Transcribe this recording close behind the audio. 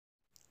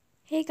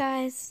Hey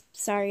guys,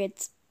 sorry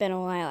it's been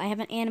a while. I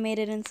haven't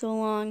animated in so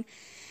long.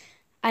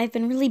 I've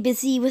been really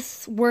busy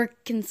with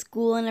work and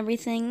school and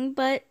everything,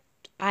 but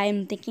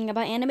I'm thinking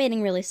about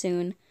animating really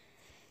soon.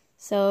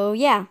 So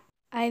yeah,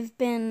 I've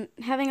been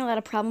having a lot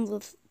of problems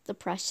with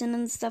depression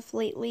and stuff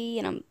lately,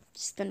 and I'm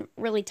just been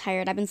really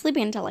tired. I've been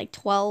sleeping until like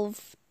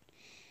 12.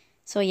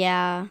 So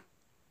yeah,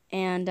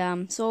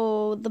 and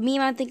so the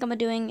meme I think I'm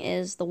doing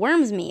is the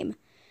worms meme.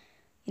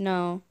 You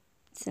know,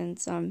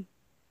 since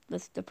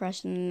with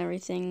depression and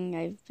everything,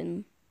 I've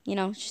been,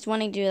 just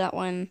wanting to do that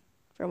one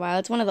for a while.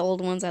 It's one of the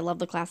old ones. I love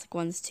the classic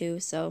ones too.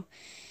 So,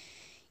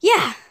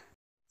 yeah.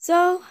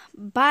 So,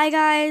 bye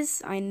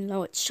guys. I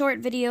know it's short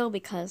video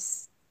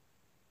because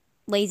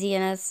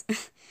laziness.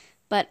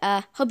 But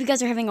hope you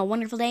guys are having a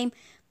wonderful day.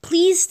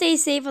 Please stay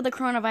safe with the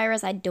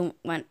coronavirus. I don't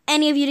want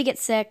any of you to get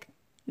sick.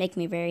 Make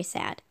me very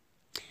sad.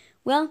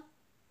 Well,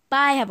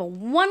 bye. Have a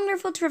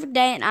wonderful, terrific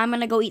day, and I'm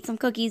gonna go eat some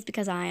cookies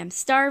because I am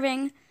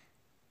starving.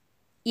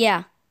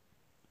 Yeah.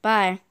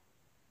 Bye.